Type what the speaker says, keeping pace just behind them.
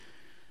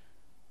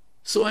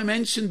So I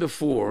mentioned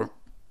before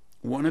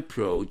one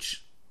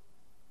approach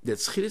that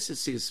Schiras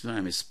Yetzias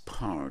Mitzrayim is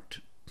part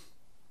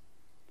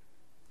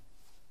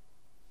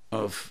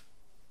of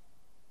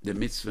the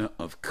mitzvah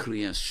of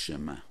Kriyas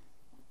Shema.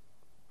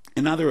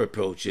 Another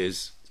approach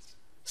is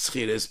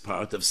Schiras is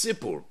part of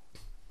Sipur.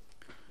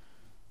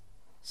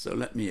 So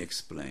let me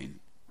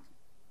explain.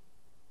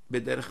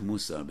 B'derech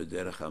Musar,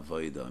 b'derech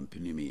Avodah, and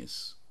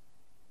Pnimius,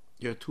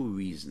 there are two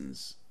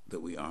reasons that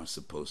we are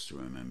supposed to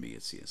remember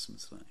Yetzias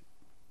Mitzrayim.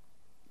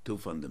 Two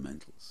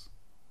fundamentals.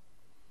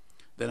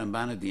 The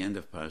Ramban at the end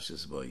of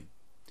Parshas Bo,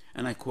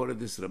 and I quoted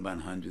this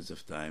Ramban hundreds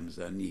of times,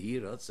 and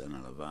Yehiratz and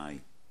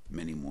Alavai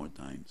many more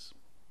times.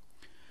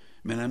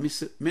 Men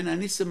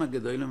הניסים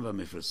הגדולים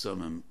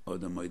והמפרסמים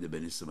עוד המועד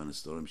בניסים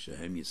הנסתורים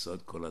שהם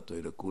יסוד כל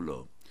התורה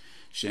כולו,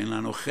 שאין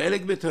לנו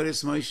חלק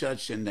בתורס מוישה עד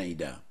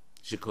שנדע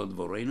שכל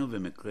דבורנו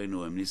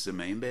ומקרנו הם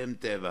ניסים בהם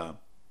טבע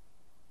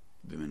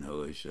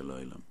במנהגו של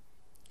העולם.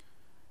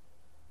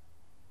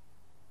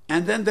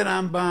 And then the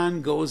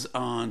Ramban goes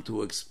on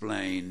to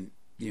explain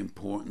the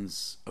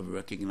importance of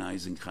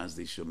recognizing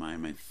Chazdei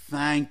Shemayim and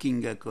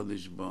thanking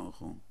HaKadosh Baruch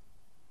Hu.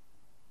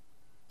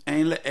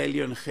 Ein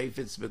le'elyon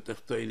chayfetz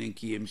b'tachtoinin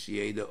kiyem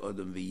sheyeda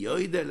odom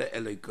v'yoyda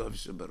le'elokov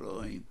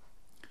shebaroim.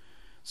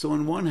 So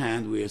on one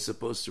hand, we are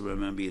supposed to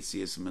remember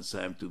Yetzias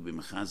Mitzrayim to be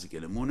mechazik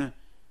el emunah,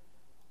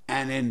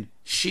 and in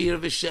shir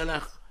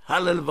v'shelach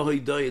halal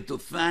v'hoidoyah to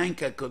thank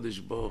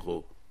HaKadosh Baruch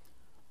Hu.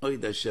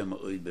 Oid Hashem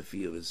oid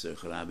b'fiyah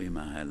v'serch rabbi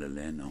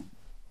mahalaleno.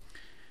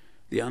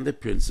 The other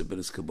principle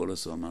is Kabbalah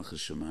Sol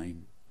Malchus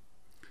Shemayim.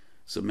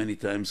 So many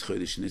times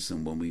Chodesh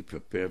Nisan, when we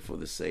prepare for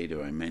the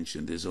Seder, I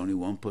mentioned there's only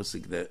one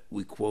pasuk that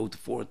we quote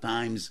 4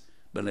 times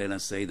B'leil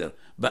HaSeder.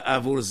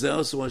 Ba'avur zeh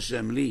osu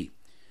Hashem li.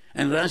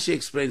 And Rashi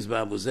explains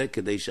Ba'avur zeh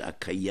kedei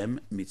she'akayem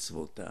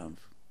mitzvotav.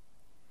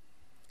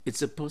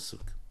 It's a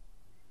pasuk.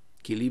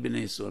 Ki li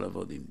b'nei Yisrael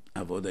avodim,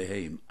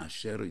 avodeheim,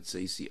 asher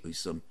yitzeisi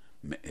oisom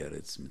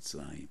me'eretz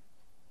Mitzrayim.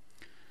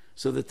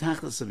 So the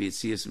tachlis of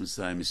Yetzias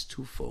Mitzrayim is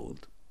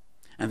twofold.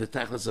 And the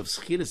tachlis of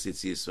Schiras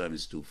Yetzias Mitzrayim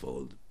is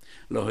twofold.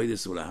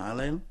 Lohoidus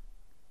ulahalel,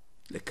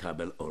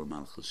 lekabel ol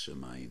malchus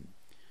shemayim.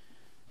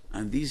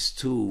 And these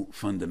two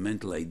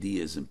fundamental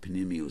ideas in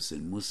Pnimius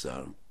and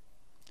Musar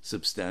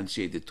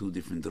substantiate the two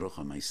different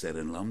drocham, Meiser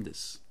and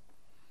Lamdis.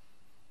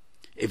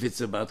 If it's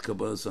about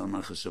Kabbalah Sol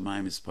Malchus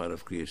Shemayim, it's part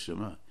of Kriyas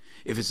Shema.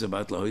 If it's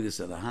about Lohoidus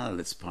ulahalel,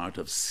 it's part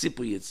of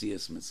Sipur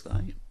Yetzias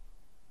Mitzrayim.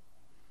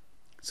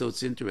 So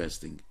it's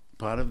interesting.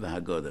 Part of the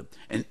Haggadah,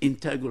 an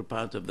integral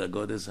part of the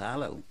Haggadah is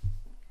Halal.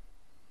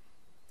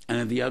 And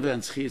on the other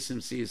hand, Schiras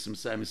Yetzias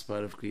Mitzrayim is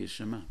part of Kriyas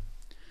Shema.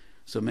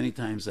 So many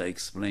times I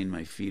explain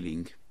my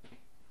feeling.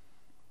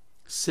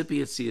 Sipur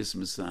Yetzias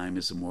Mitzrayim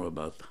is more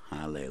about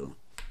Halal.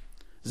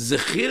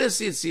 Zechiras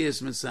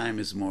Yetzias Mitzrayim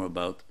is more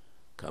about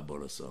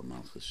Kabbalah Sol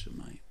Malchus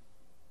Shemayim.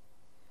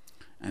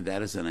 And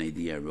that is an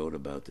idea I wrote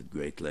about at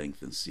great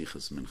length in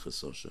Sichas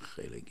Minchas Osher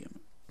Chelek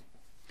Gimel.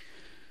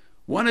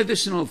 One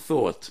additional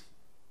thought,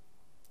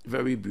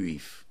 very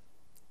brief,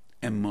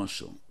 a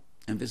mashal.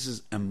 And this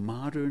is a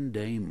modern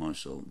day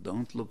mashal.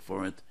 Don't look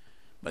for it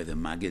by the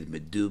Maggid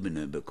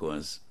Medubna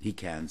because he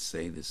can't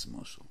say this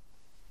mashal.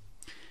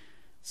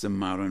 It's a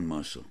modern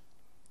mashal.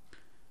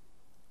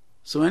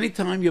 So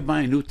anytime you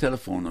buy a new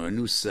telephone or a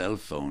new cell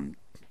phone,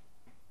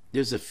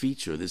 there's a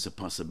feature, there's a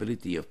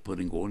possibility of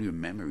putting all your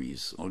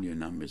memories, all your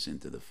numbers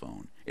into the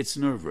phone. It's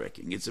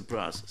nerve-wracking. It's a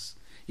process.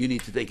 You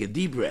need to take a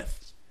deep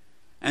breath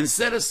and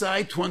set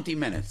aside 20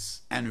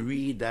 minutes and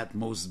read that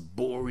most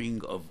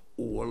boring of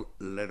all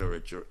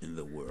literature in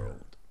the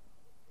world.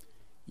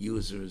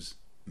 User's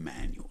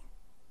Manual.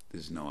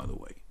 There's no other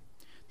way.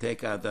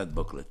 Take out that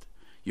booklet.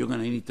 You're going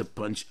to need to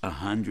punch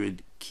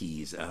 100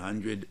 keys,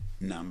 100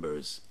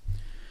 numbers.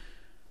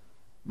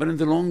 But in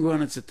the long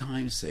run, it's a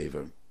time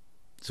saver.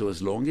 So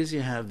as long as you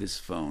have this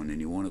phone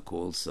and you want to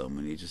call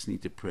someone, you just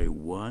need to press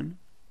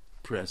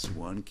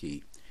one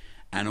key.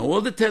 And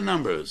all the 10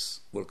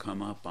 numbers will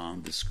come up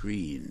on the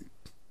screen.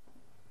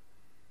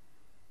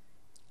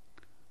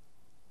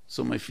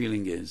 So my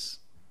feeling is,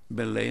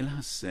 B'leil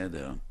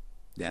HaSeder,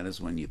 that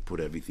is when you put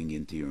everything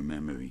into your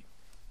memory.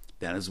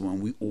 That is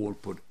when we all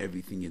put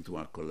everything into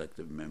our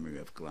collective memory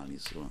of Klal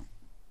Yisrael.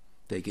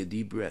 Take a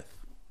deep breath.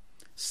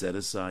 Set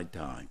aside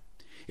time.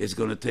 It's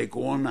going to take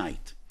all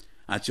night.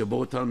 But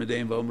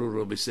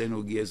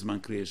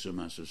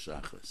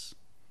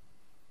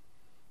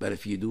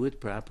if you do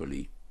it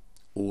properly,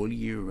 all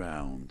year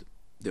round,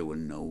 there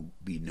will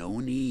be no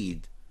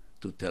need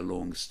to tell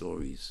long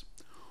stories.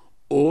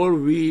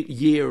 All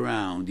year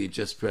round, you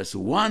just press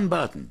one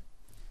button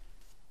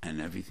and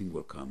everything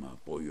will come up,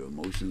 all your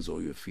emotions,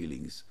 all your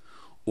feelings,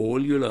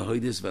 all your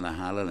lahoidis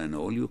v'lahalal, and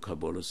all your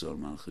Kabbalah Sol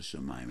Malchus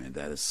Shemayim, and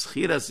that is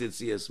Schiras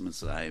Yetzias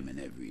Mitzrayim in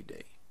every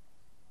day.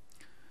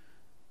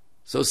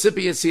 So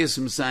Sipur Yetzias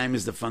Mitzrayim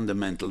is the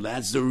fundamental.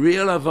 That's the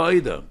real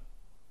avodah.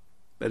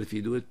 But if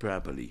you do it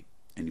properly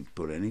and you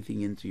put anything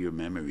into your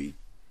memory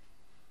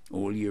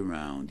all year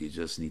round, you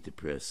just need to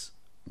press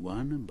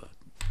one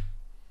button.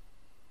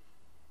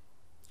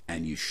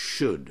 And you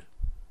should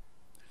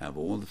have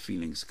all the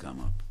feelings come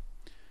up.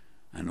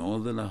 And you should have all the emotions come up. And you should have all the and all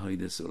the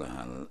lahoides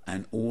ulahalal,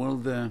 and all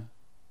the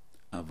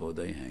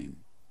avodaim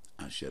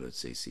asher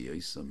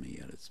etzesiyoisam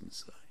mi'eretz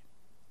Mitzrayim.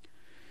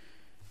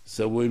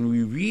 So when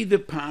we read the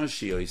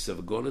parashiyos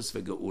of Golos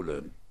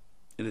veGeula,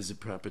 it is a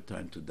proper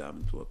time to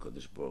daven to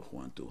HaKadosh Baruch Hu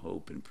and to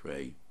hope and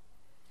pray.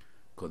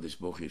 Kadosh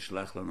Baruch Hu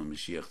yishlach lanu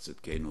Mashiach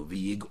tzedkenu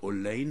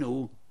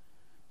v'yigolenu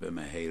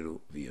b'meheru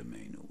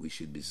v'yameinu. We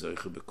should be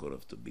zoiche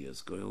b'korov to be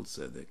as Goel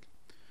Tzedek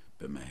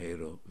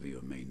b'meheru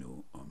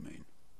v'yameinu. Amen.